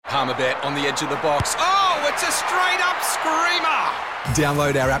Palmerbet on the edge of the box. Oh, it's a straight-up screamer!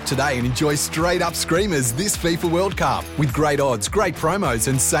 Download our app today and enjoy straight-up screamers this FIFA World Cup with great odds, great promos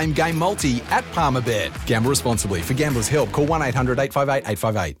and same-game multi at Palmerbet. Gamble responsibly. For Gamblers' Help, call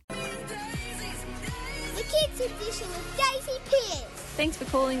 1-800-858-858. The Kids Edition with Daisy Pierce. Thanks for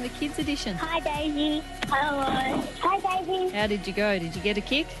calling the Kids Edition. Hi, Daisy. Hello. Hi, Daisy. How did you go? Did you get a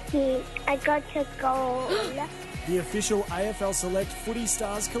kick? I got a goal. The official AFL Select Footy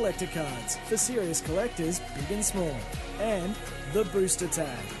Stars collector cards for serious collectors, big and small. And the Booster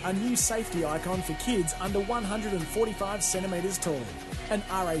Tag, a new safety icon for kids under 145 centimetres tall. An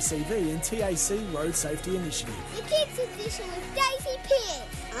RACV and TAC road safety initiative. The Kids Edition with Daisy Pierce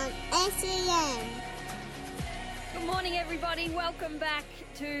on SEN. Good morning, everybody. Welcome back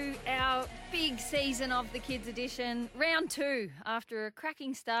to our big season of the Kids Edition. Round 2. After a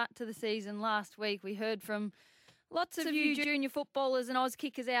cracking start to the season last week, we heard from lots of you junior footballers and Oz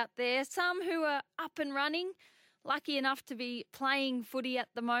kickers out there, some who are up and running, lucky enough to be playing footy at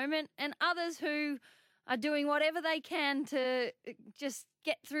the moment, and others who are doing whatever they can to just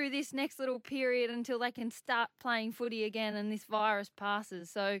get through this next little period until they can start playing footy again and this virus passes.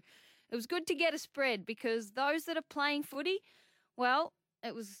 So it was good to get a spread because those that are playing footy, well,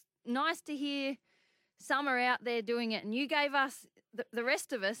 it was nice to hear some are out there doing it, and you gave us, the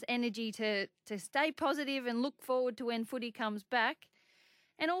rest of us, energy to stay positive and look forward to when footy comes back.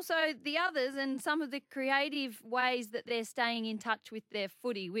 And also the others and some of the creative ways that they're staying in touch with their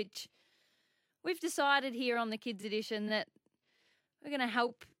footy, which we've decided here on the Kids Edition that we're going to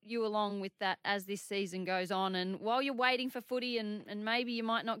help you along with that as this season goes on. And while you're waiting for footy and maybe you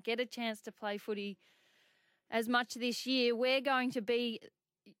might not get a chance to play footy as much this year, we're going to be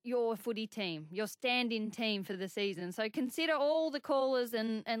your footy team, your stand-in team for the season. So consider all the callers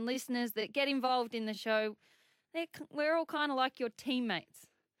and listeners that get involved in the show. We're all kind of like your teammates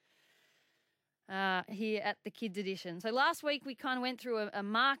here at the Kids Edition. So last week we kind of went through a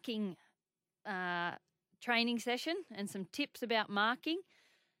marking training session and some tips about marking.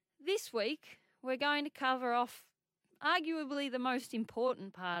 This week we're going to cover off arguably the most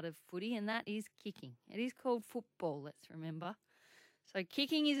important part of footy, and that is kicking. It is called football, let's remember. So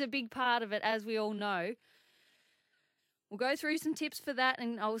kicking is a big part of it, as we all know. We'll go through some tips for that,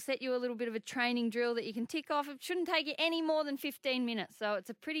 and I'll set you a little bit of a training drill that you can tick off. It shouldn't take you any more than 15 minutes, so it's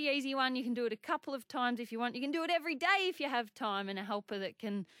a pretty easy one. You can do it a couple of times if you want. You can do it every day if you have time and a helper that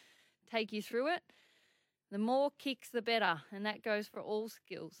can take you through it. The more kicks, the better, and that goes for all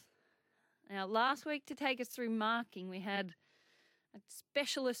skills. Now, last week to take us through marking, we had a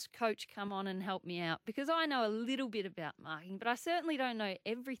specialist coach come on and help me out because I know a little bit about marking, but I certainly don't know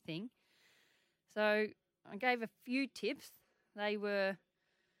everything. So I gave a few tips. They were,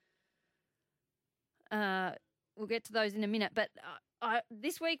 we'll get to those in a minute, but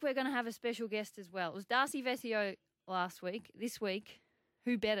this week we're going to have a special guest as well. It was Darcy Vesio last week. This week,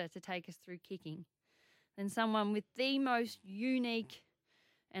 who better to take us through kicking than someone with the most unique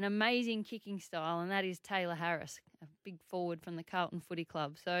and amazing kicking style, and that is Taylor Harris, a big forward from the Carlton Footy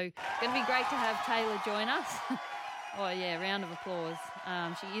Club. So it's going to be great to have Taylor join us. Oh, yeah, round of applause.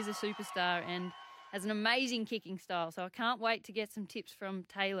 She is a superstar and has an amazing kicking style, so I can't wait to get some tips from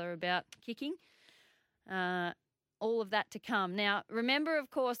Taylor about kicking. All of that to come. Now, remember, of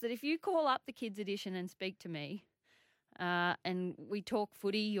course, that if you call up the Kids Edition and speak to me and we talk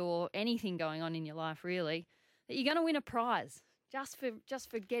footy or anything going on in your life, really, that you're going to win a prize. Just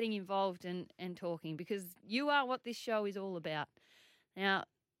for getting involved and talking, because you are what this show is all about. Now,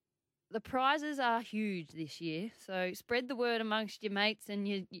 the prizes are huge this year, so spread the word amongst your mates and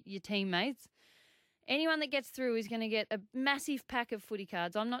your teammates. Anyone that gets through is going to get a massive pack of footy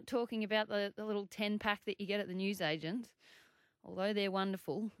cards. I'm not talking about the little 10-pack that you get at the newsagents, although they're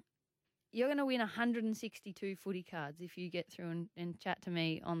wonderful. You're going to win 162 footy cards if you get through and chat to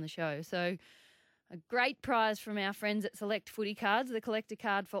me on the show. So a great prize from our friends at Select Footy Cards, the collector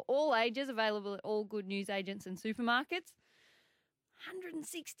card for all ages, available at all good newsagents and supermarkets.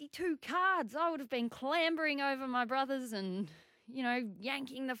 162 cards. I would have been clambering over my brothers and,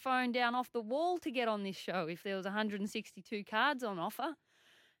 yanking the phone down off the wall to get on this show if there was 162 cards on offer.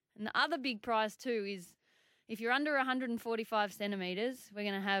 And the other big prize too is if you're under 145 centimetres, we're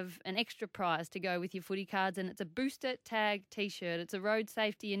going to have an extra prize to go with your footy cards, and it's a Booster Tag T-shirt. It's a road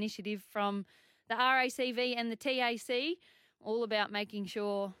safety initiative from the RACV and the TAC, all about making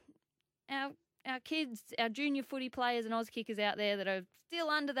sure our kids, our junior footy players and Oz kickers out there that are still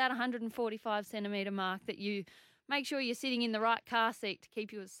under that 145 centimetre mark, that you make sure you're sitting in the right car seat to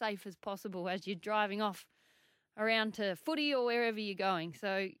keep you as safe as possible as you're driving off around to footy or wherever you're going.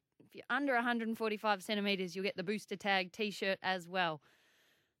 So if you're under 145 centimetres, you'll get the Booster Tag T-shirt as well.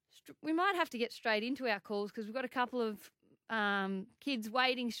 we might have to get straight into our calls because we've got a couple of kids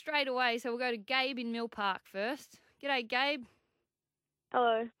waiting straight away. So we'll go to Gabe in Mill Park first. G'day, Gabe.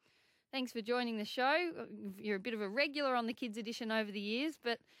 Hello. Thanks for joining the show. You're a bit of a regular on the Kids Edition over the years,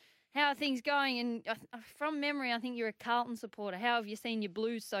 but how are things going? And from memory, I think you're a Carlton supporter. How have you seen your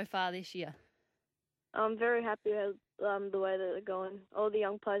Blues so far this year? I'm very happy with the way that they're going. All the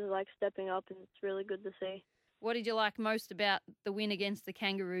young players are stepping up, and it's really good to see. What did you like most about the win against the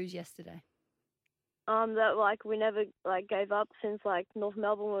Kangaroos yesterday? That we never gave up since North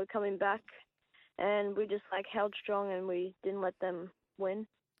Melbourne were coming back, and we just held strong and we didn't let them win.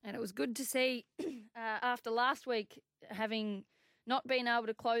 And it was good to see after last week having not been able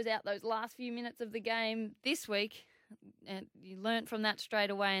to close out those last few minutes of the game this week, and you learnt from that straight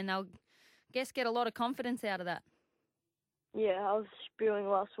away, and they'll get a lot of confidence out of that. Yeah, I was spewing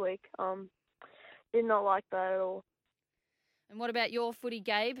last week. Did not like that at all. And what about your footy,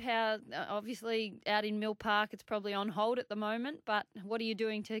 Gabe? How obviously out in Mill Park, it's probably on hold at the moment, but what are you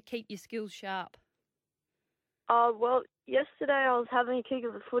doing to keep your skills sharp? Well, yesterday I was having a kick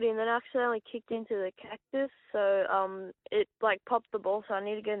of the footy and then accidentally kicked into the cactus, so it popped the ball, so I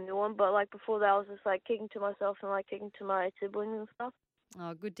need to get a new one. But before that, I was just kicking to myself and kicking to my siblings and stuff.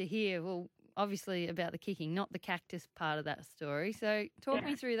 Oh, good to hear. Well, obviously about the kicking, not the cactus part of that story. So talk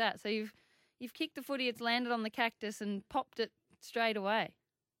me through that. So you've kicked the footy, it's landed on the cactus and popped it straight away.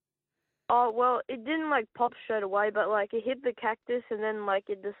 Oh, well, it didn't pop straight away, but it hit the cactus and then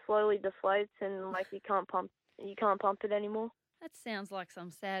it just slowly deflates and you can't pump it anymore. That sounds like some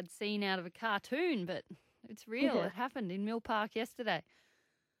sad scene out of a cartoon, but it's real. Yeah. It happened in Mill Park yesterday.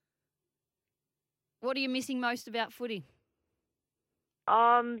 What are you missing most about footy?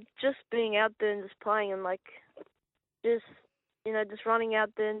 Just being out there and just playing and just running out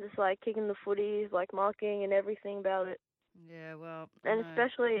there and just kicking the footy, marking and everything about it. Yeah, well, and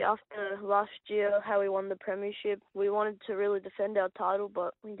especially after last year, how we won the premiership, we wanted to really defend our title,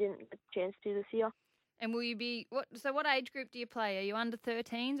 but we didn't get a chance to this year. And will you be what age group do you play? Are you under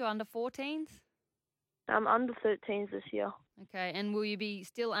 13s or under 14s? I'm under 13s this year. Okay, and will you be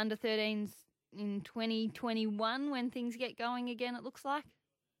still under 13s in 2021 when things get going again, it looks like?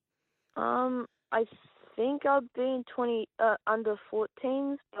 I think I'll be in under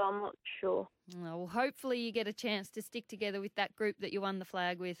 14s, but I'm not sure. Well, hopefully you get a chance to stick together with that group that you won the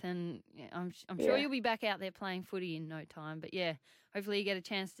flag with, and I'm sure you'll be back out there playing footy in no time. But yeah, hopefully you get a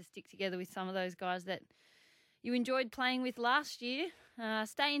chance to stick together with some of those guys that you enjoyed playing with last year.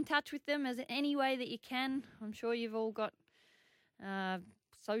 Stay in touch with them as any way that you can. I'm sure you've all got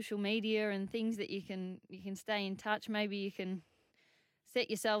social media and things that you can stay in touch. Maybe you can set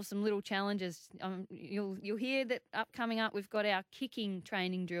yourself some little challenges. You'll hear that coming up we've got our kicking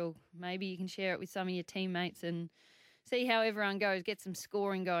training drill. Maybe you can share it with some of your teammates and see how everyone goes, get some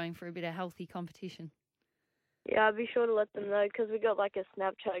scoring going for a bit of healthy competition. Yeah, I'll be sure to let them know because we got a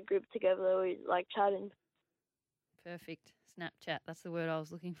Snapchat group together that we chatting. Perfect. Snapchat, that's the word I was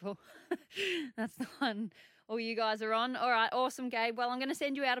looking for. That's the one all you guys are on. All right, awesome, Gabe. Well, I'm going to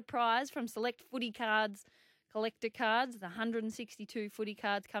send you out a prize from Select Footy Cards collector cards, the 162 footy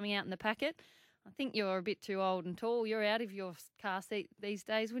cards coming out in the packet. I think you're a bit too old and tall. You're out of your car seat these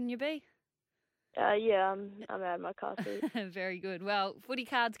days, wouldn't you be? Yeah, I'm out of my car seat. Very good. Well, footy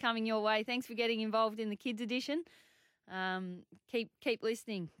cards coming your way. Thanks for getting involved in the Kids Edition. Keep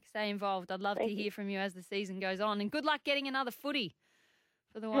listening. Stay involved. I'd love to hear from you as the season goes on. And good luck getting another footy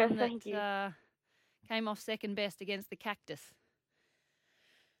for the one that came off second best against the Cactus.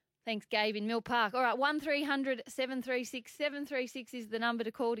 Thanks, Gabe in Mill Park. All right, 1300 736 736 is the number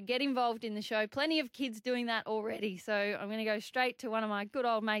to call to get involved in the show. Plenty of kids doing that already. So I'm going to go straight to one of my good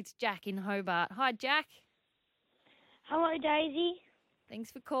old mates, Jack in Hobart. Hi, Jack. Hello, Daisy. Thanks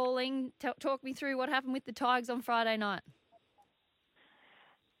for calling. Talk me through what happened with the Tigers on Friday night.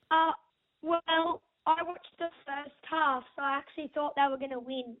 Well, I watched the first half, so I actually thought they were going to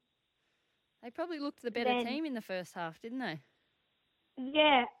win. They probably looked the better team in the first half, didn't they?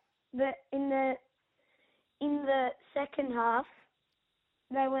 Yeah. But in the second half,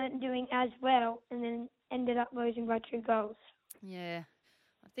 they weren't doing as well and then ended up losing by 2 goals. Yeah.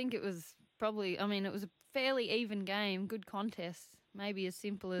 I think it was it was a fairly even game, good contest. Maybe as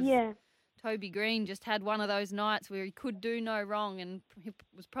simple as Toby Green just had one of those nights where he could do no wrong and it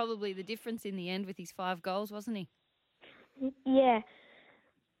was probably the difference in the end with his 5 goals, wasn't he? Yeah.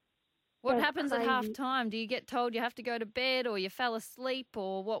 What happens at half time? Do you get told you have to go to bed or you fell asleep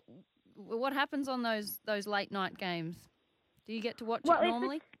or what? What happens on those late night games? Do you get to watch it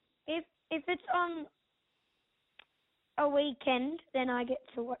normally? If it's on a weekend, then I get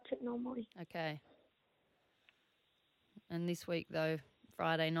to watch it normally. Okay. And this week though,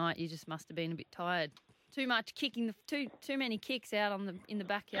 Friday night. You just must have been a bit tired. Too much kicking, too many kicks out in the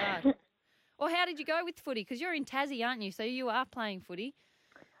backyard. Or how did you go with footy? Because you're in Tassie, aren't you? So you are playing footy.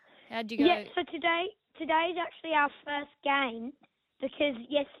 How'd you go? Yeah, so today's actually our first game because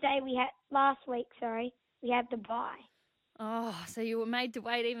last week, we had the bye. Oh, so you were made to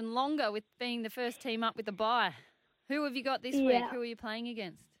wait even longer with being the first team up with the bye. Who have you got this week? Who are you playing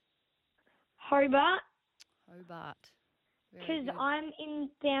against? Hobart. Hobart. Because I'm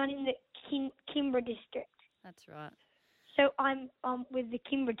down in the Kimbra district. That's right. So I'm with the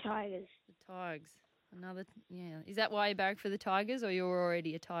Kimbra Tigers. The Tigers. Is that why you barrack for the Tigers, or you were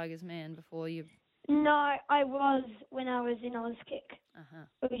already a Tigers man before you? No, I was when I was in Auskick.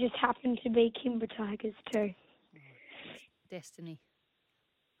 We just happened to be Kimbra Tigers too. Destiny.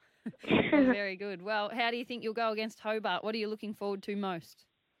 Very good. Well, how do you think you'll go against Hobart? What are you looking forward to most?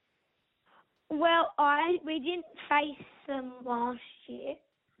 Well, we didn't face them last year.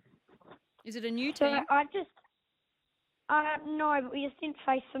 Is it a new team? No, but we just didn't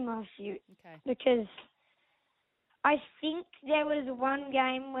face them last year. Okay. Because I think there was one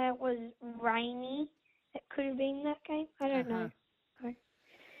game where it was rainy. It could have been that game. I don't know.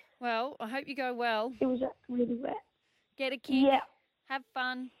 Well, I hope you go well. It was really wet. Get a kick. Yeah. Have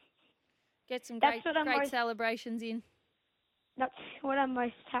fun. Get some great celebrations in. That's what I'm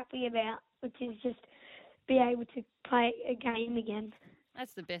most happy about, which is just be able to play a game again.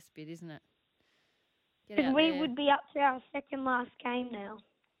 That's the best bit, isn't it? Because we would be up to our second last game now.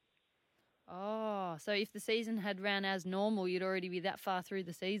 Oh, so if the season had ran as normal, you'd already be that far through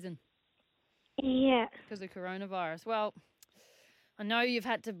the season. Yeah. Because of coronavirus. Well, I know you've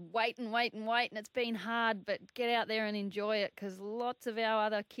had to wait and it's been hard, but get out there and enjoy it because lots of our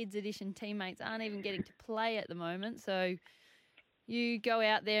other Kids Edition teammates aren't even getting to play at the moment. So you go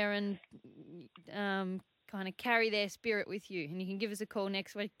out there and kind of carry their spirit with you, and you can give us a call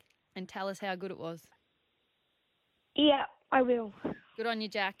next week and tell us how good it was. Yeah, I will. Good on you,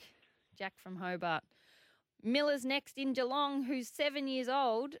 Jack. Jack from Hobart. Miller's next in Geelong, who's 7 years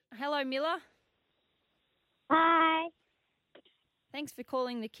old. Hello, Miller. Hi. Thanks for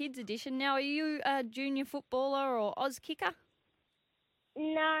calling the Kids Edition. Now, are you a junior footballer or Oz kicker?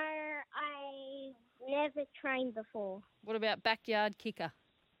 No, I never trained before. What about backyard kicker?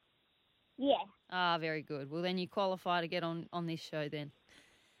 Yeah. Ah, very good. Well, then you qualify to get on this show then.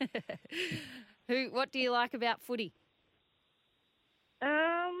 What do you like about footy?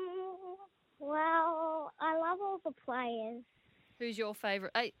 Well, I love all the players. Who's your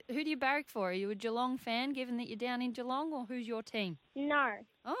favourite? Who do you barrack for? Are you a Geelong fan, given that you're down in Geelong, or who's your team? No.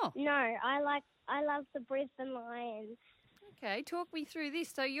 Oh. No, I love the Brisbane Lions. Okay, talk me through this.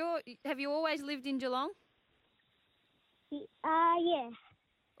 So have you always lived in Geelong? Yeah.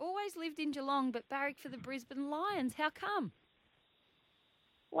 Always lived in Geelong, but barracked for the Brisbane Lions. How come?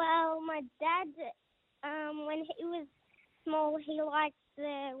 Well, my dad, when he was small, he liked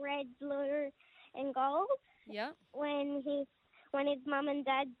the red, blue, and gold. Yeah. When his mum and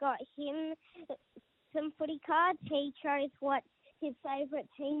dad got him some footy cards, he chose what his favourite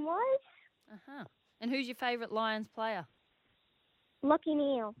team was. And who's your favourite Lions player? Lachie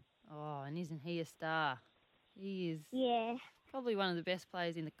Neale. Oh, and isn't he a star? He is. Yeah. Probably one of the best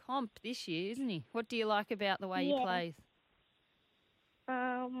players in the comp this year, isn't he? What do you like about the way he plays?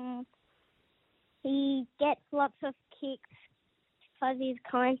 He gets lots of kicks because he's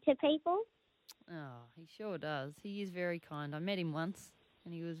kind to people. Oh, he sure does. He is very kind. I met him once,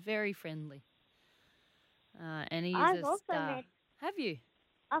 and he was very friendly. And he is I've a also star. Have you?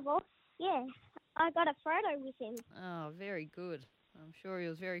 Yeah. I got a photo with him. Oh, very good. I'm sure he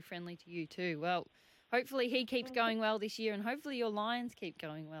was very friendly to you too. Well, hopefully he keeps going well this year, and hopefully your Lions keep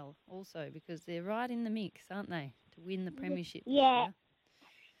going well also, because they're right in the mix, aren't they, to win the premiership this year?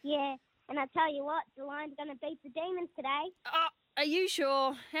 Yeah. And I tell you what, the Lions are going to beat the Demons today. Oh, are you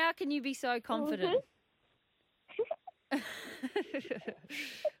sure? How can you be so confident?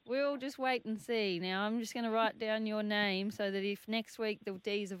 We'll just wait and see. Now, I'm just going to write down your name so that if next week the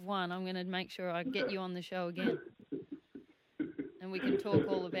D's have won, I'm going to make sure I get you on the show again. And we can talk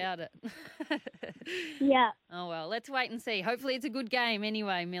all about it. Yeah. Oh, well, let's wait and see. Hopefully it's a good game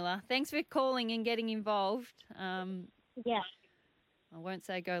anyway, Miller. Thanks for calling and getting involved. Yeah. I won't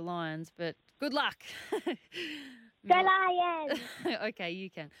say go Lions, but good luck. Go Lions! Okay, you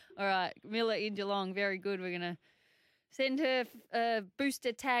can. All right, Miller in Geelong, very good. We're going to send her a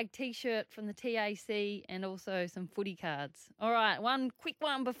booster tag T-shirt from the TAC and also some footy cards. All right, one quick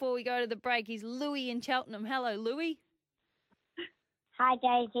one before we go to the break is Louis in Cheltenham. Hello, Louis. Hi,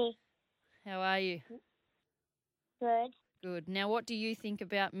 Daisy. How are you? Good. Good. Now, what do you think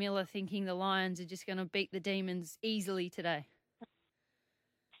about Miller thinking the Lions are just going to beat the Demons easily today?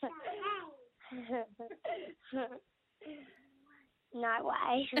 No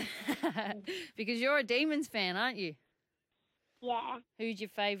way. Because you're a Demons fan, aren't you? Yeah. Who's your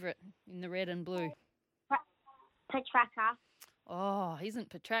favourite in the red and blue? Petrarca. Oh, isn't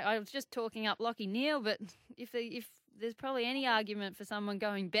Petrarca? I was just talking up Lockie Neal, but if there's probably any argument for someone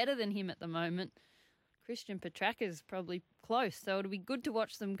going better than him at the moment, Christian Petrarca's probably close. So it'll be good to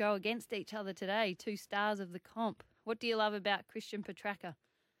watch them go against each other today, 2 stars of the comp. What do you love about Christian Petrarca?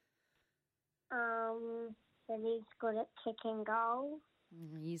 That he's good at kicking goals.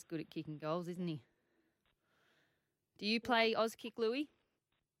 He's good at kicking goals, isn't he? Do you play Auskick, Louis?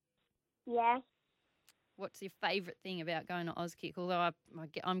 Yes. What's your favourite thing about going to Auskick? Although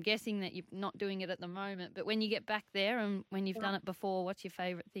I'm guessing that you're not doing it at the moment, but when you get back there and when you've done it before, what's your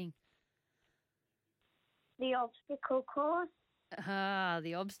favourite thing? The obstacle course.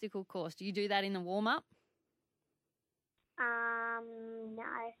 The obstacle course. Do you do that in the warm-up? No.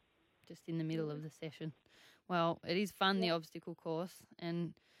 Just in the middle of the session. Well, it is fun, the obstacle course.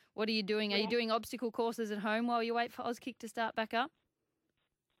 And what are you doing? Are you doing obstacle courses at home while you wait for Auskick to start back up?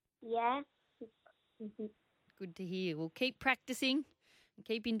 Yeah. Good to hear. We'll keep practicing and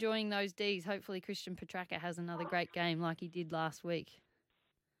keep enjoying those Ds. Hopefully Christian Petrarca has another great game like he did last week.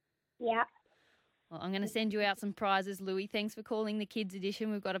 Yeah. Well, I'm going to send you out some prizes, Louis. Thanks for calling the Kids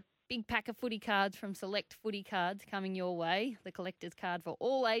Edition. We've got a big pack of footy cards from Select Footy Cards coming your way, the collector's card for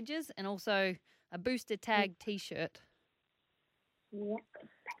all ages, and also a Booster Tag T-shirt. Yeah.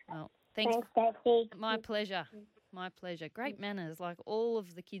 Well, thanks, Stacey. My pleasure. My pleasure. Great manners, like all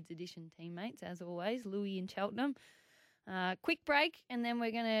of the Kids Edition teammates, as always, Louis and Cheltenham. Quick break, and then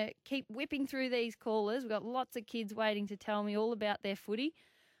we're going to keep whipping through these callers. We've got lots of kids waiting to tell me all about their footy.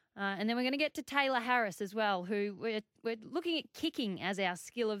 And then we're going to get to Taylor Harris as well, who we're looking at kicking as our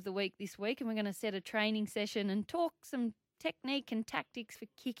skill of the week this week, and we're going to set a training session and talk some technique and tactics for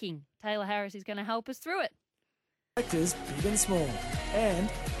kicking. Taylor Harris is going to help us through it. Collectors big and small. And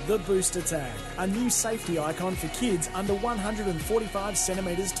the Booster Tag, a new safety icon for kids under 145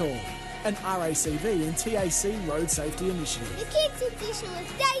 centimetres tall. An RACV and TAC road safety initiative. The Kids Edition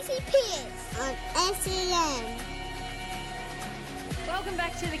with Daisy Pierce on SEN. Welcome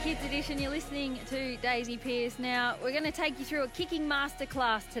back to the Kids Edition. You're listening to Daisy Pierce. Now, we're going to take you through a kicking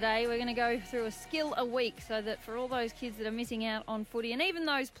masterclass today. We're going to go through a skill a week so that for all those kids that are missing out on footy, and even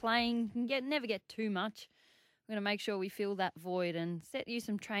those playing, can never get too much, we're going to make sure we fill that void and set you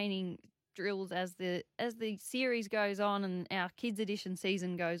some training drills as the series goes on and our Kids Edition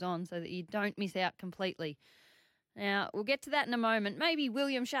season goes on so that you don't miss out completely. Now, we'll get to that in a moment. Maybe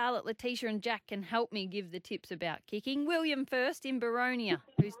William, Charlotte, Letitia and Jack can help me give the tips about kicking. William first in Baronia,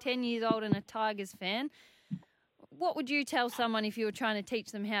 who's 10 years old and a Tigers fan. What would you tell someone if you were trying to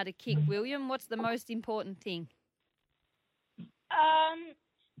teach them how to kick, William? What's the most important thing?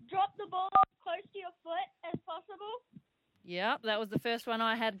 Drop the ball close to your foot as possible. Yeah, that was the first one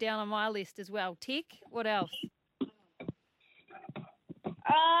I had down on my list as well. Tick. What else?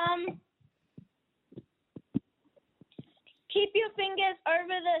 Keep your fingers over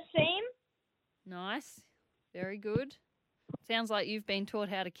the seam. Nice. Very good. Sounds like you've been taught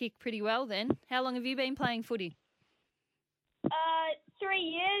how to kick pretty well then. How long have you been playing footy? 3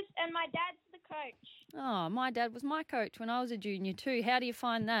 years, and my dad's the coach. Oh, my dad was my coach when I was a junior too. How do you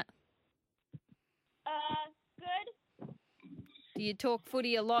find that? Good. Do you talk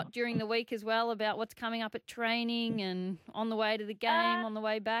footy a lot during the week as well about what's coming up at training and on the way to the game, on the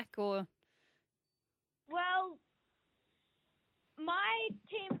way back, or? Well, my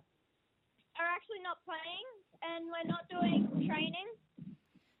team are actually not playing, and we're not doing training.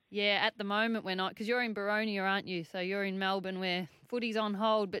 Yeah, at the moment we're not, because you're in Baronia, aren't you? So you're in Melbourne where footy's on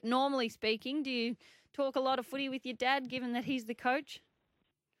hold. But normally speaking, do you talk a lot of footy with your dad, given that he's the coach?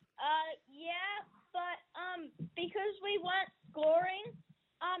 Yeah, but because we weren't scoring,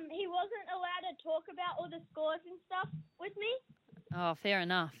 he wasn't allowed to talk about all the scores and stuff with me. Oh, fair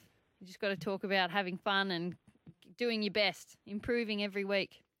enough. You just got to talk about having fun and doing your best, improving every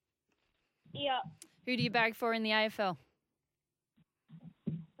week. Yeah. Who do you bag for in the AFL?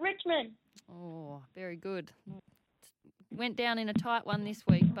 Richmond. Oh, very good. Went down in a tight one this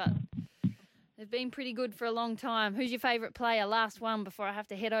week, but they've been pretty good for a long time. Who's your favourite player? Last one before I have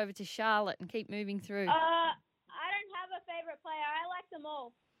to head over to Charlotte and keep moving through. I don't have a favourite player. I like them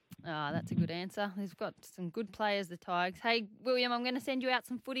all. Ah, that's a good answer. They've got some good players, the Tigers. Hey, William, I'm going to send you out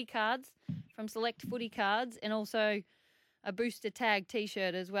some footy cards from Select Footy Cards and also a Booster Tag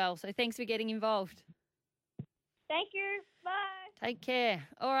T-shirt as well. So thanks for getting involved. Thank you. Bye. Take care.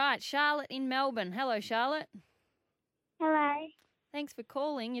 All right, Charlotte in Melbourne. Hello, Charlotte. Hello. Thanks for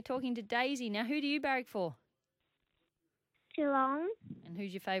calling. You're talking to Daisy. Now, who do you barrack for? Geelong. And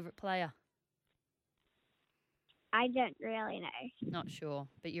who's your favourite player? I don't really know. Not sure,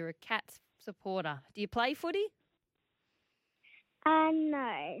 but you're a Cats supporter. Do you play footy?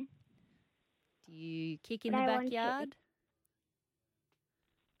 No. Do you kick in But the I want to. backyard?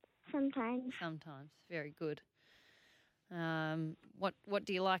 Sometimes. Sometimes. Very good. What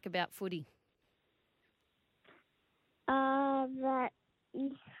do you like about footy? That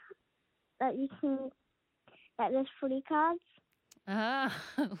there's footy cards. Ah,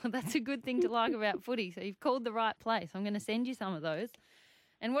 well, that's a good thing to like about footy. So you've called the right place. I'm going to send you some of those.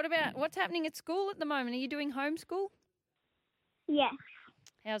 And what's happening at school at the moment? Are you doing homeschool? Yes.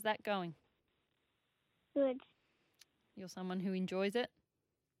 How's that going? Good. You're someone who enjoys it?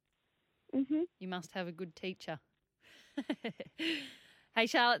 Mhm. You must have a good teacher. Hey,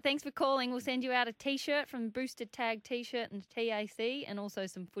 Charlotte, thanks for calling. We'll send you out a T-shirt from Booster Tag T-shirt and TAC and also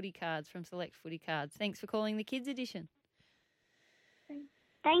some footy cards from Select Footy Cards. Thanks for calling the Kids Edition.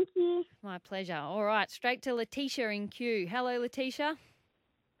 Thank you. My pleasure. All right, straight to Letitia in queue. Hello, Letitia.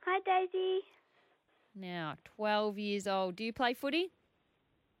 Hi, Daisy. Now, 12 years old. Do you play footy?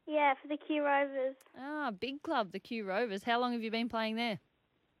 Yeah, for the Q Rovers. Ah, big club, the Q Rovers. How long have you been playing there?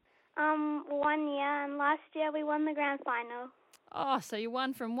 1 year, and last year we won the grand final. Oh, so you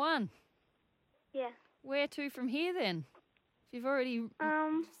won from one. Yeah. Where to from here then? If you've already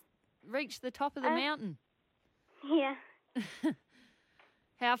reached the top of the mountain. Yeah.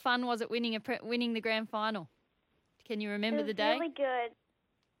 How fun was it winning the grand final? Can you remember the day? It was really good.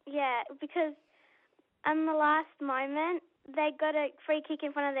 Yeah, because in the last moment, they got a free kick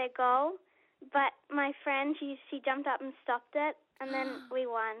in front of their goal, but my friend, she jumped up and stopped it, and then we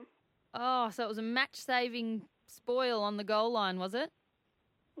won. Oh, so it was a match-saving spoil on the goal line, was it?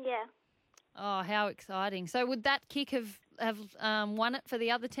 Yeah. Oh, how exciting. So would that kick have won it for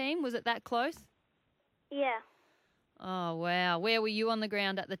the other team? Was it that close? Yeah. Oh, wow. Where were you on the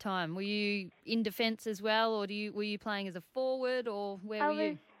ground at the time? Were you in defence as well, or were you playing as a forward, or where were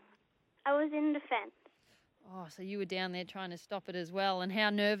you? I was in defence. Oh, so you were down there trying to stop it as well. And how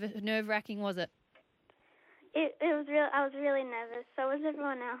nerve-wracking was it? It was real. I was really nervous. So was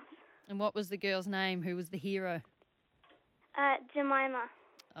everyone else. And what was the girl's name? Who was the hero? Jemima.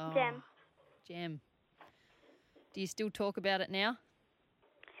 Oh, Jem. Do you still talk about it now?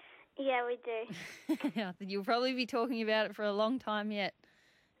 Yeah, we do. You'll probably be talking about it for a long time yet.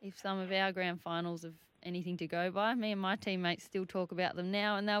 If some of our grand finals have anything to go by, me and my teammates still talk about them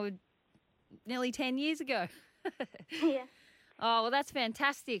now, and they were nearly 10 years ago. Yeah. Oh, well, that's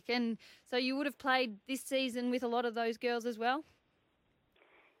fantastic. And so you would have played this season with a lot of those girls as well?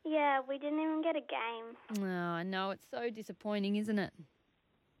 Yeah, we didn't even get a game. Oh, I know. It's so disappointing, isn't it?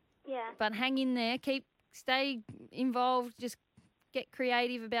 Yeah. But hang in there. Stay involved. Just get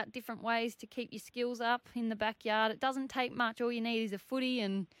creative about different ways to keep your skills up in the backyard. It doesn't take much. All you need is a footy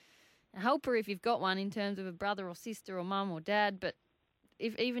and a helper if you've got one in terms of a brother or sister or mum or dad. But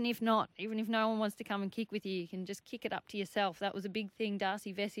even if no one wants to come and kick with you, you can just kick it up to yourself. That was a big thing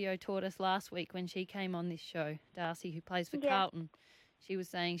Darcy Vesio taught us last week when she came on this show. Darcy, who plays for Carlton, she was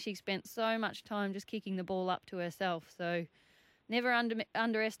saying she spent so much time just kicking the ball up to herself. So never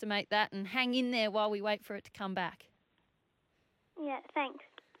underestimate that and hang in there while we wait for it to come back. Yeah, thanks.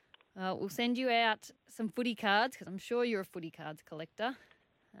 We'll send you out some footy cards because I'm sure you're a footy cards collector.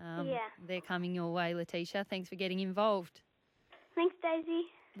 Yeah. They're coming your way, Letitia. Thanks for getting involved. Thanks, Daisy.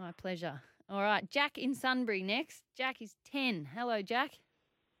 My pleasure. All right, Jack in Sunbury next. Jack is 10. Hello, Jack.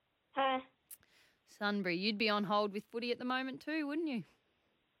 Hi. Sunbury, you'd be on hold with footy at the moment too, wouldn't you?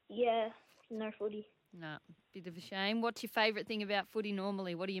 Yeah, no footy. No, bit of a shame. What's your favourite thing about footy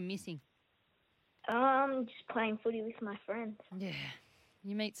normally? What are you missing? Just playing footy with my friends. Yeah.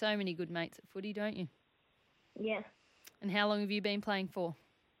 You meet so many good mates at footy, don't you? Yeah. And how long have you been playing for?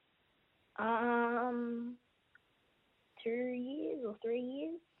 2 years or 3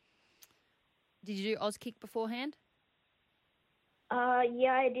 years. Did you do Auskick beforehand?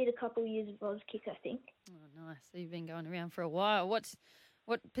 Yeah, I did a couple of years of Auskick, I think. Oh, nice. So you've been going around for a while. What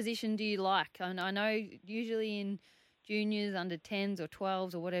position do you like? I know usually in juniors, under 10s or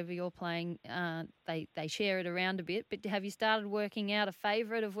 12s or whatever you're playing, they share it around a bit. But have you started working out a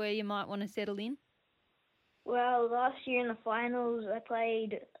favourite of where you might want to settle in? Well, last year in the finals, I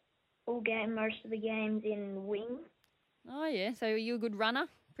played most of the games in wing. Oh, yeah. So are you a good runner?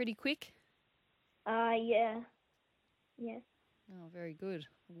 Pretty quick? Yeah. Yeah. Oh, very good.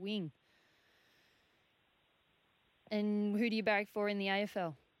 Wing. And who do you barrack for in the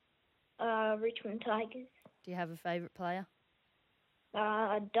AFL? Richmond Tigers. Do you have a favourite player?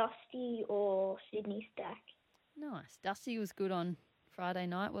 Dusty or Sydney Stack. Nice. Dusty was good on Friday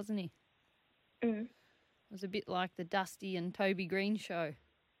night, wasn't he? Mm. It was a bit like the Dusty and Toby Green show.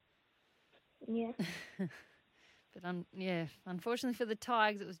 Yeah. But, unfortunately for the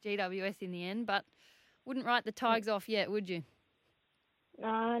Tigers, it was GWS in the end, but wouldn't write the Tigers off yet, would you?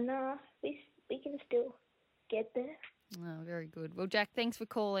 No, we can still get there. Oh, very good. Well, Jack, thanks for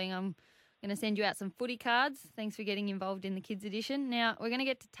calling. I'm going to send you out some footy cards. Thanks for getting involved in the Kids Edition. Now, we're going to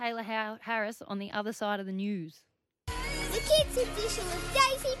get to Taylor Harris on the other side of the news. The Kids Edition with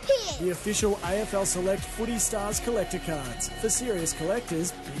Daisy Pearce. The official AFL Select Footy Stars collector cards for serious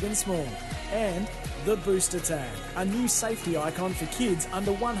collectors, big and small. And the Booster Tag, a new safety icon for kids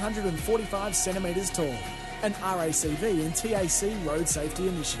under 145 centimetres tall. An RACV and TAC road safety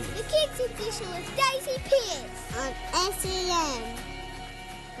initiative. The Kids Edition with Daisy Pearce on SEN.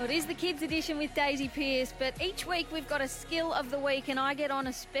 Well, it is the Kids Edition with Daisy Pearce, but each week we've got a skill of the week and I get on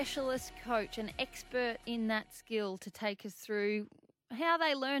a specialist coach, an expert in that skill, to take us through how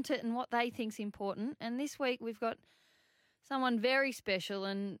they learnt it and what they think's important. And this week we've got someone very special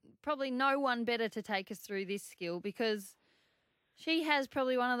and probably no one better to take us through this skill because she has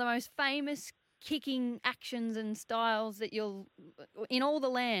probably one of the most famous kicking actions and styles that you'll in all the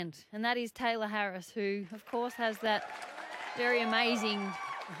land, and that is Taylor Harris, who of course has that very amazing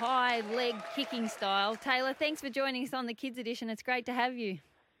high leg kicking style. Taylor, thanks for joining us on the Kids Edition. It's great to have you.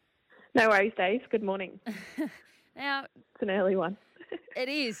 No worries, Dave. Good morning. Now, it's an early one. It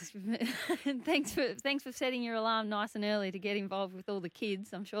is. Thanks for setting your alarm nice and early to get involved with all the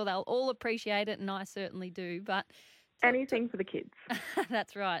kids. I'm sure they'll all appreciate it, and I certainly do. But anything for the kids.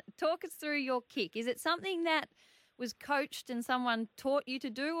 That's right. Talk us through your kick. Is it something that was coached and someone taught you to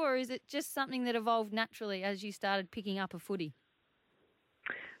do, or is it just something that evolved naturally as you started picking up a footy?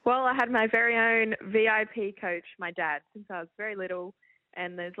 Well, I had my very own VIP coach, my dad, since I was very little,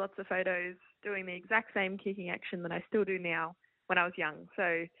 and there's lots of photos doing the exact same kicking action that I still do now when I was young.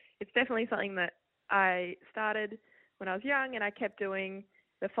 So it's definitely something that I started when I was young and I kept doing.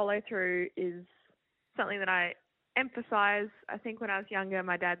 The follow-through is something that I emphasize. I think when I was younger,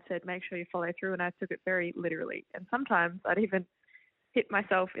 my dad said, make sure you follow through, and I took it very literally. And sometimes I'd even hit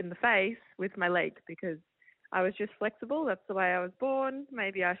myself in the face with my leg because I was just flexible. That's the way I was born.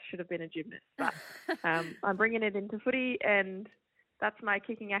 Maybe I should have been a gymnast, but I'm bringing it into footy, and that's my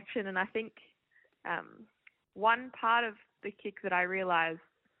kicking action. And I think one part of the kick that I realised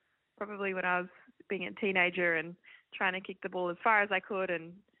probably when I was being a teenager and trying to kick the ball as far as I could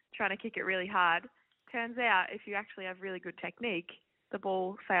and trying to kick it really hard, turns out if you actually have really good technique, the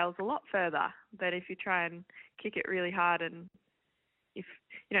ball sails a lot further than if you try and kick it really hard. And if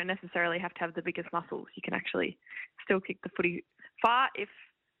you don't necessarily have to have the biggest muscles, you can actually still kick the footy far if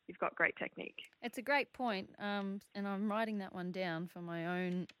you've got great technique. It's a great point, and I'm writing that one down for my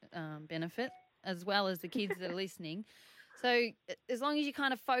own benefit as well as the kids that are listening. So as long as you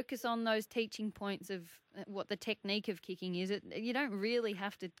kind of focus on those teaching points of what the technique of kicking is, you don't really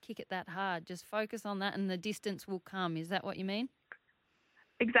have to kick it that hard. Just focus on that and the distance will come. Is that what you mean?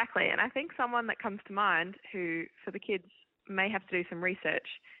 Exactly. And I think someone that comes to mind who, for the kids, may have to do some research,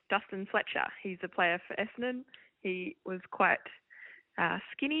 Dustin Fletcher. He's a player for Essendon. He was quite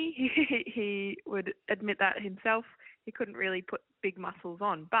skinny. He would admit that himself. He couldn't really put big muscles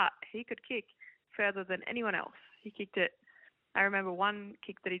on, but he could kick further than anyone else. He kicked it. I remember one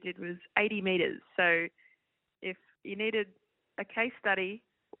kick that he did was 80 metres. So if you needed a case study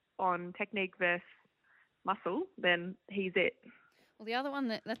on technique versus muscle, then he's it. Well, the other one,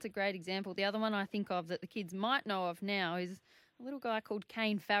 that's a great example. The other one I think of that the kids might know of now is a little guy called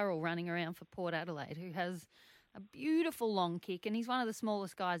Kane Farrell running around for Port Adelaide who has a beautiful long kick, and he's one of the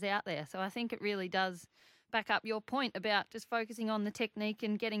smallest guys out there. So I think it really does back up your point about just focusing on the technique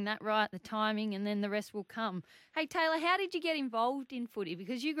and getting that right, the timing, and then the rest will come. Hey, Taylor, how did you get involved in footy?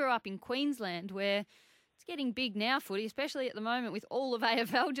 Because you grew up in Queensland where it's getting big now, footy, especially at the moment with all of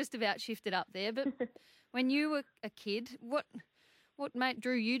AFL just about shifted up there. But when you were a kid, what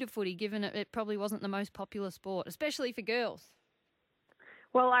drew you to footy, given it probably wasn't the most popular sport, especially for girls?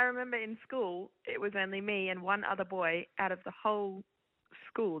 Well, I remember in school it was only me and one other boy out of the whole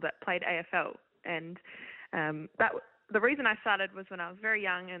school that played AFL. And the reason I started was when I was very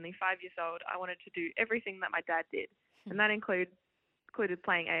young, only 5 years old. I wanted to do everything that my dad did, and that included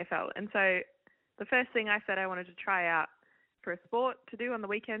playing AFL. And so the first thing I said I wanted to try out for a sport to do on the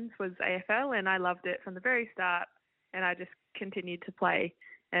weekends was AFL, and I loved it from the very start, and I just continued to play,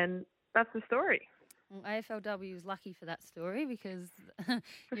 and that's the story. Well, AFLW is lucky for that story because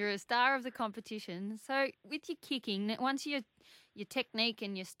you're a star of the competition. So with your kicking, once your technique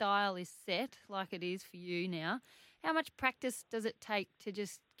and your style is set, like it is for you now, how much practice does it take to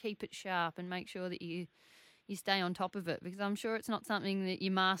just keep it sharp and make sure that you stay on top of it? Because I'm sure it's not something that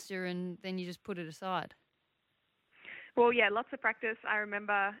you master and then you just put it aside. Well, yeah, lots of practice. I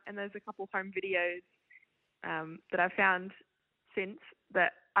remember, and there's a couple home videos that I've found since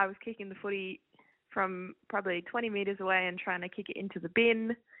that I was kicking the footy from probably 20 metres away and trying to kick it into the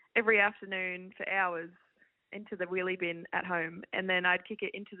bin every afternoon for hours into the wheelie bin at home. And then I'd kick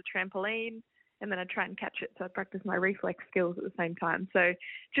it into the trampoline and then I'd try and catch it. So I'd practice my reflex skills at the same time. So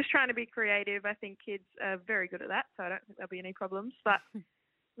just trying to be creative. I think kids are very good at that, so I don't think there'll be any problems. But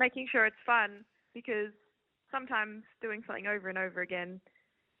making sure it's fun, because sometimes doing something over and over again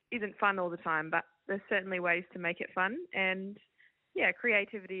isn't fun all the time, but there's certainly ways to make it fun. And yeah,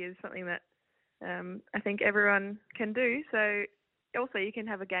 creativity is something that I think everyone can do. So also you can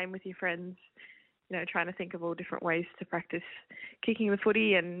have a game with your friends, you know, trying to think of all different ways to practice kicking the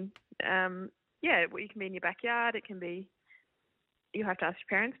footy. And yeah, you can be in your backyard. It can be, you have to ask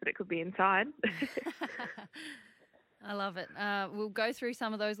your parents, but it could be inside. I love it. We'll go through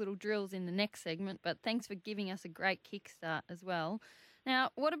some of those little drills in the next segment, but thanks for giving us a great kickstart as well.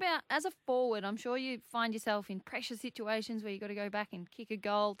 Now, what about as a forward? I'm sure you find yourself in pressure situations where you've got to go back and kick a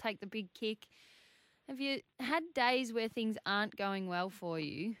goal, take the big kick. Have you had days where things aren't going well for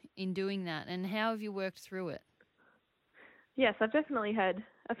you in doing that, and how have you worked through it? Yes, I've definitely had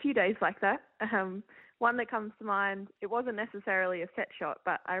a few days like that. One that comes to mind, it wasn't necessarily a set shot,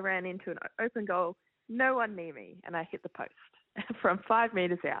 but I ran into an open goal, no one near me, and I hit the post from 5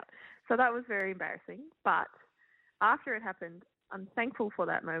 metres out. So that was very embarrassing. But after it happened, I'm thankful for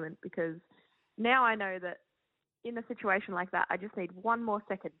that moment, because now I know that in a situation like that, I just need one more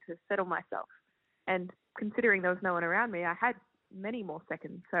second to settle myself. And considering there was no one around me, I had many more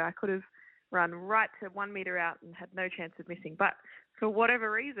seconds. So I could have run right to 1 metre out and had no chance of missing. But for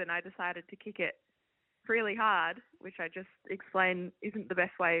whatever reason, I decided to kick it really hard, which I just explained isn't the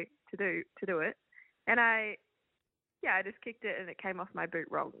best way to do it. And I just kicked it and it came off my boot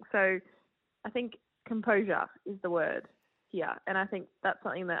wrong. So I think composure is the word here. And I think that's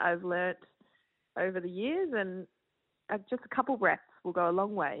something that I've learnt over the years, and just a couple breaths will go a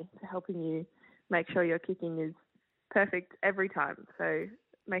long way to helping you make sure your kicking is perfect every time. So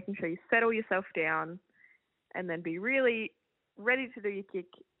making sure you settle yourself down and then be really ready to do your kick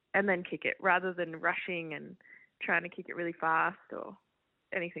and then kick it, rather than rushing and trying to kick it really fast or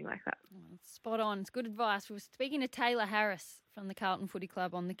anything like that. Spot on. It's good advice. We were speaking to Taylor Harris from the Carlton Footy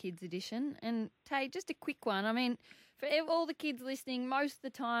Club on the Kids Edition. And Tay, just a quick one. I mean, for all the kids listening, most of the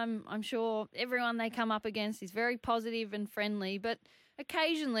time, I'm sure everyone they come up against is very positive and friendly, but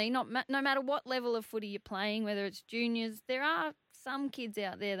occasionally, no matter what level of footy you're playing, whether it's juniors, there are some kids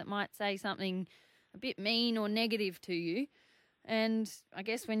out there that might say something a bit mean or negative to you. And I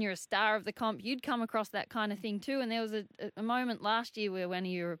guess when you're a star of the comp, you'd come across that kind of thing too. And there was a moment last year where one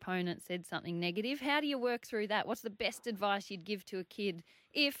of your opponents said something negative. How do you work through that? What's the best advice you'd give to a kid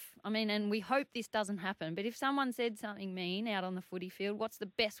and we hope this doesn't happen, but if someone said something mean out on the footy field, what's the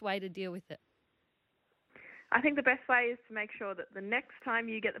best way to deal with it? I think the best way is to make sure that the next time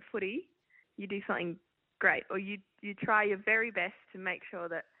you get the footy, you do something great, or you try your very best to make sure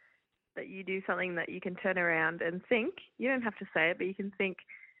that you do something that you can turn around and think. You don't have to say it, but you can think,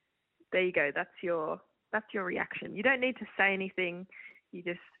 there you go, that's your reaction. You don't need to say anything. You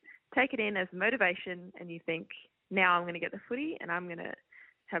just take it in as motivation and you think, now I'm going to get the footy and I'm going to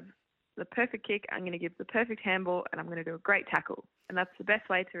have the perfect kick, I'm going to give the perfect handball, and I'm going to do a great tackle. And that's the best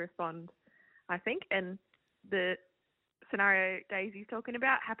way to respond, I think. And the scenario Daisy's talking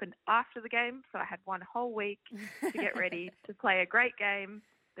about happened after the game, so I had one whole week to get ready to play a great game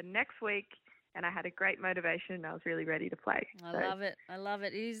the next week, and I had a great motivation and I was really ready to play. I love it. I love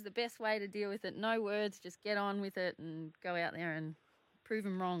it. It is the best way to deal with it. No words, just get on with it and go out there and prove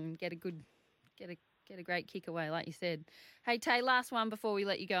them wrong and get a great kick away, like you said. Hey, Tay, last one before we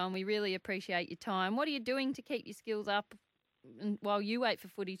let you go, and we really appreciate your time. What are you doing to keep your skills up while you wait for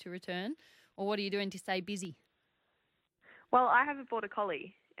footy to return, or what are you doing to stay busy? Well, I have a border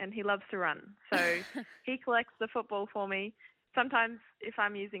collie and he loves to run, so he collects the football for me. Sometimes if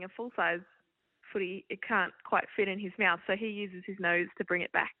I'm using a full-size footy, it can't quite fit in his mouth, so he uses his nose to bring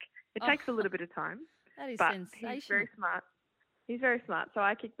it back. It takes a little bit of time. That is but sensational. He's very smart. He's very smart, so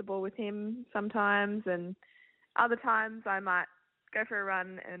I kick the ball with him sometimes, and other times I might go for a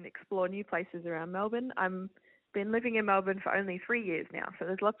run and explore new places around Melbourne. I've been living in Melbourne for only 3 years now, so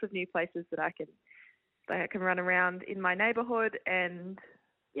there's lots of new places that I can run around in my neighbourhood, and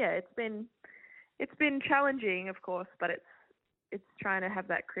yeah, it's been challenging, of course, but it's trying to have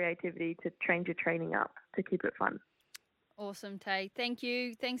that creativity to change your training up to keep it fun. Awesome, Tay. Thank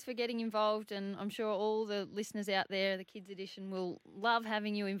you. Thanks for getting involved, and I'm sure all the listeners out there, the Kids Edition, will love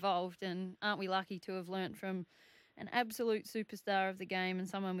having you involved, and aren't we lucky to have learnt from an absolute superstar of the game and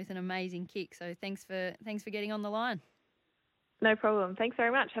someone with an amazing kick. So thanks for getting on the line. No problem. Thanks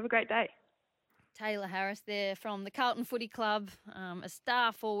very much. Have a great day. Taylor Harris there from the Carlton Footy Club, a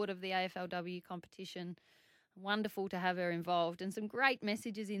star forward of the AFLW competition. Wonderful to have her involved, and some great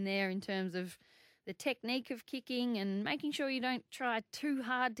messages in there in terms of the technique of kicking and making sure you don't try too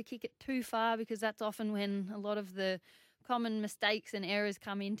hard to kick it too far, because that's often when a lot of the common mistakes and errors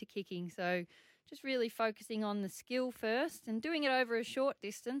come into kicking. So just really focusing on the skill first and doing it over a short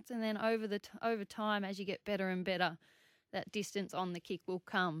distance, and then over time as you get better and better, that distance on the kick will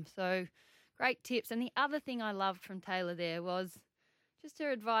come. So great tips. And the other thing I loved from Taylor there was just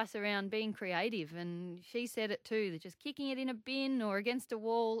her advice around being creative. And she said it too, that just kicking it in a bin or against a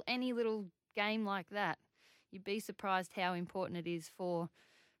wall, any little game like that, you'd be surprised how important it is for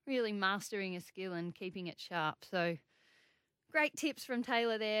really mastering a skill and keeping it sharp. So great tips from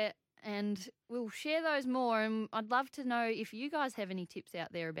Taylor there, and we'll share those more. And I'd love to know if you guys have any tips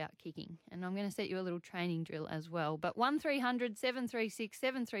out there about kicking. And I'm going to set you a little training drill as well. But 1300 736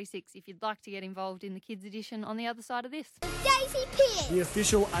 736 if you'd like to get involved in the Kids Edition on the other side of this. Daisy Pierce. The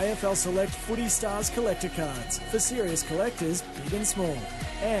official AFL Select Footy Stars collector cards for serious collectors, big and small.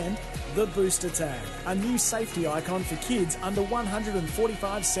 And the Booster Tag, a new safety icon for kids under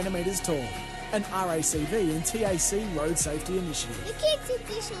 145 centimetres tall. An RACV and TAC road safety initiative. The Kids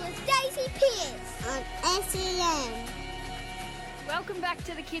Edition with Daisy Pierce on SEN. Welcome back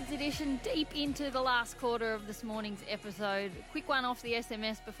to the Kids Edition, deep into the last quarter of this morning's episode. Quick one off the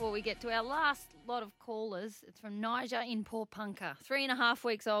SMS before we get to our last lot of callers. It's from Nigel in Porpunka, 3.5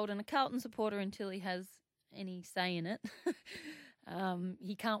 weeks old and a Carlton supporter until he has any say in it.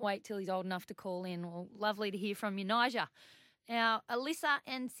 He can't wait till he's old enough to call in. Well, lovely to hear from you, Nigel. Now, Alyssa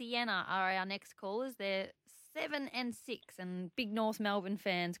and Sienna are our next callers. They're 7 and 6 and big North Melbourne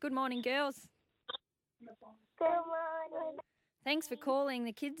fans. Good morning, girls. Good morning. Thanks for calling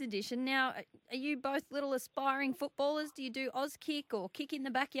the Kids Edition. Now, are you both little aspiring footballers? Do you do Auskick or kick in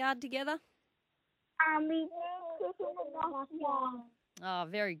the backyard together? We do kick in the backyard. Oh,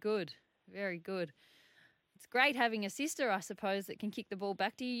 very good. Very good. It's great having a sister, I suppose, that can kick the ball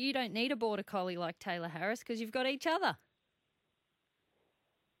back to you. You don't need a border collie like Taylor Harris because you've got each other.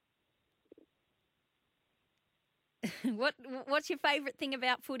 What's your favourite thing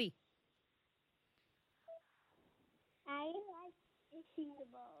about footy? I like kicking the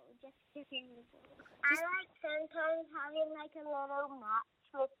ball, just kicking the ball. I like sometimes having like a little match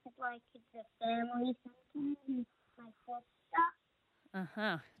with like the family sometimes and my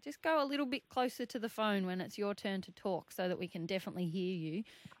sister. Just go a little bit closer to the phone when it's your turn to talk so that we can definitely hear you.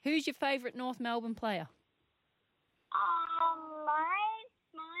 Who's your favourite North Melbourne player?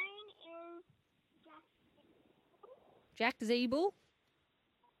 Mine is Jack Zeeble.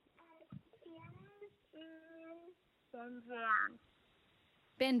 Ben Brown.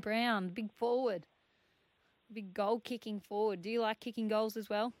 Ben Brown, big forward. Big goal-kicking forward. Do you like kicking goals as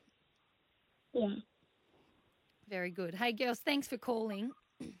well? Yeah. Very good. Hey, girls, thanks for calling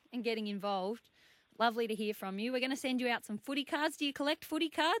and getting involved. Lovely to hear from you. We're going to send you out some footy cards. Do you collect footy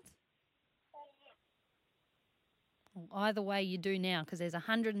cards? Well, either way, you do now because there's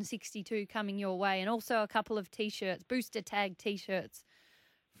 162 coming your way, and also a couple of T-shirts, Booster Tag T-shirts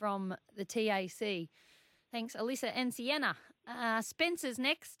from the TAC. Thanks, Alyssa and Sienna. Spencer's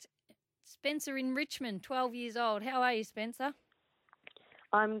next. Spencer in Richmond, 12 years old. How are you, Spencer?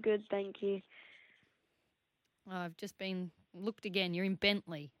 I'm good, thank you. Oh, I've just been looked again. You're in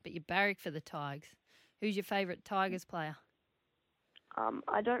Bentley, but you barrack for the Tigers. Who's your favourite Tigers player?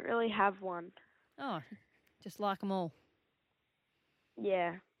 I don't really have one. Oh, just like them all.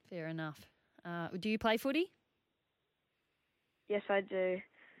 Yeah. Fair enough. Do you play footy? Yes, I do.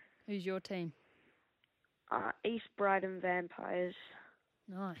 Who's your team? East Brighton Vampires.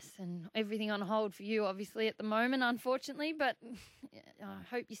 Nice. And everything on hold for you, obviously, at the moment, unfortunately. But I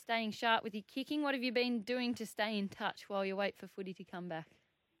hope you're staying sharp with your kicking. What have you been doing to stay in touch while you wait for footy to come back?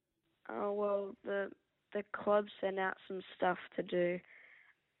 Well, the club sent out some stuff to do.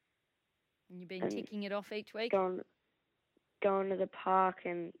 And you've been ticking it off each week? Going to the park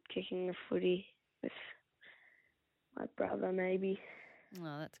and kicking the footy with my brother, maybe.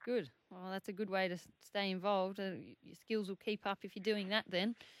 Oh, that's good. Well, that's a good way to stay involved. Your skills will keep up if you're doing that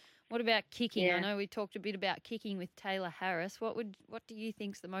then. What about kicking? Yeah. I know we talked a bit about kicking with Taylor Harris. What do you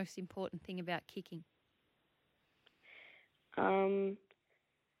think's the most important thing about kicking? I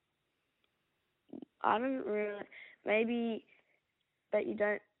don't really... Maybe that you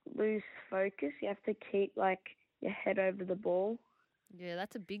don't lose focus. You have to keep, your head over the ball. Yeah,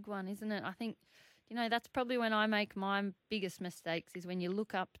 that's a big one, isn't it? I think... that's probably when I make my biggest mistakes is when you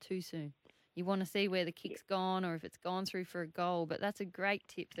look up too soon. You want to see where the kick's gone or if it's gone through for a goal. But that's a great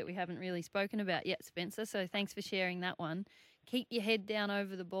tip that we haven't really spoken about yet, Spencer. So thanks for sharing that one. Keep your head down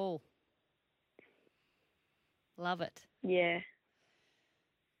over the ball. Love it. Yeah.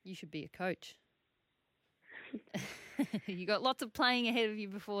 You should be a coach. You got lots of playing ahead of you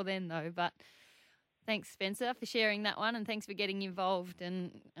before then, though. But thanks, Spencer, for sharing that one, and thanks for getting involved.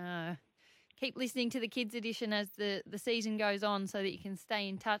 And keep listening to the Kids Edition as the season goes on so that you can stay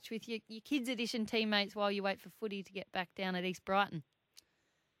in touch with your Kids Edition teammates while you wait for footy to get back down at East Brighton.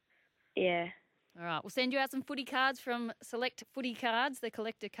 Yeah. All right, we'll send you out some footy cards from Select Footy Cards, the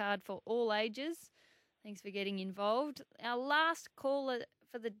collector card for all ages. Thanks for getting involved. Our last caller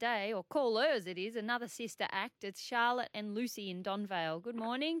for the day, or callers it is, another sister act. It's Charlotte and Lucy in Donvale. Good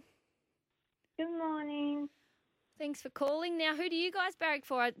morning. Good morning. Thanks for calling. Now, who do you guys barrack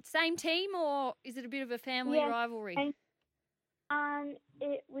for? Same team, or is it a bit of a family rivalry?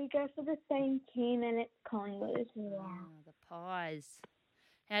 We go for the same team, and it's Collingwood. Yeah. The Pies.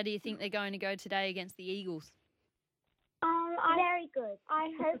 How do you think they're going to go today against the Eagles? Very good.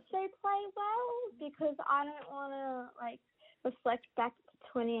 I hope they play well because I don't want to reflect back to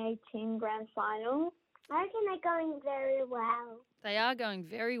 2018 grand final. I reckon they're going very well. They are going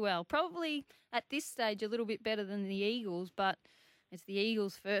very well. Probably at this stage a little bit better than the Eagles, but it's the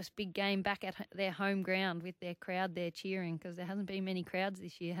Eagles' first big game back at their home ground with their crowd there cheering because there hasn't been many crowds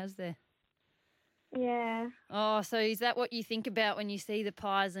this year, has there? Yeah. Oh, so is that what you think about when you see the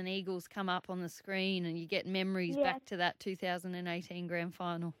Pies and Eagles come up on the screen and you get memories back to that 2018 grand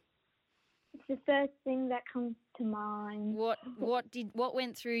final? It's the first thing that comes to mind. What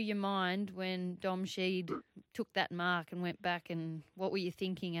went through your mind when Dom Sheed took that mark and went back, and what were you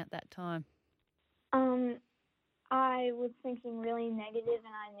thinking at that time? I was thinking really negative,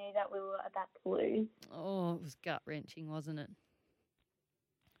 and I knew that we were about to lose. Oh, it was gut-wrenching, wasn't it?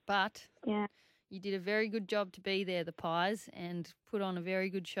 But yeah, you did a very good job to be there, the Pies, and put on a very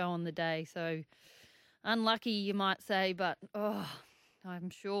good show on the day. So unlucky, you might say, but I'm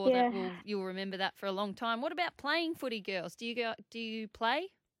sure that you'll remember that for a long time. What about playing footy, girls? Do you play?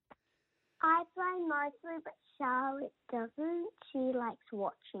 I play mostly, but Charlotte doesn't. She likes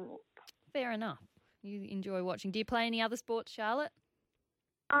watching it. Fair enough. You enjoy watching. Do you play any other sports, Charlotte?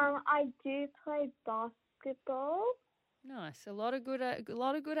 I do play basketball. Nice. A lot of good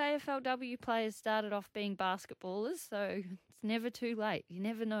AFLW players started off being basketballers, so it's never too late. You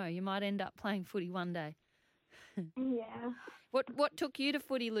never know. You might end up playing footy one day. Yeah. What took you to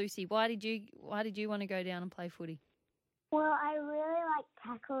footy, Lucy? Why did you want to go down and play footy? Well, I really like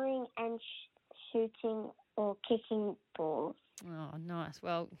tackling and shooting or kicking balls. Oh, nice.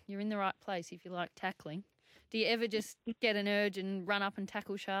 Well, you're in the right place if you like tackling. Do you ever just get an urge and run up and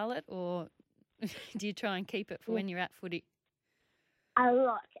tackle Charlotte, or do you try and keep it for when you're at footy? A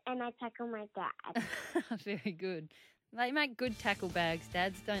lot, and I tackle my dad. Very good. They make good tackle bags,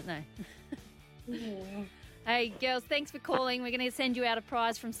 dads, don't they? Yeah. Hey, girls, thanks for calling. We're going to send you out a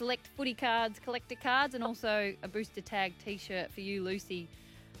prize from Select Footy Cards, collector cards, and also a Booster Tag T-shirt for you, Lucy.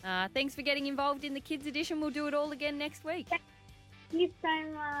 Thanks for getting involved in the Kids Edition. We'll do it all again next week. Thank you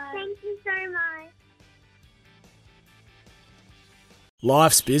so much. Thank you so much.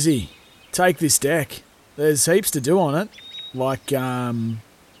 Life's busy. Take this deck. There's heaps to do on it, like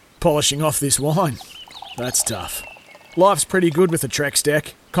polishing off this wine. That's tough. Life's pretty good with a Trex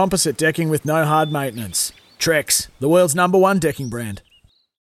deck. Composite decking with no hard maintenance. Trex, the world's #1 decking brand.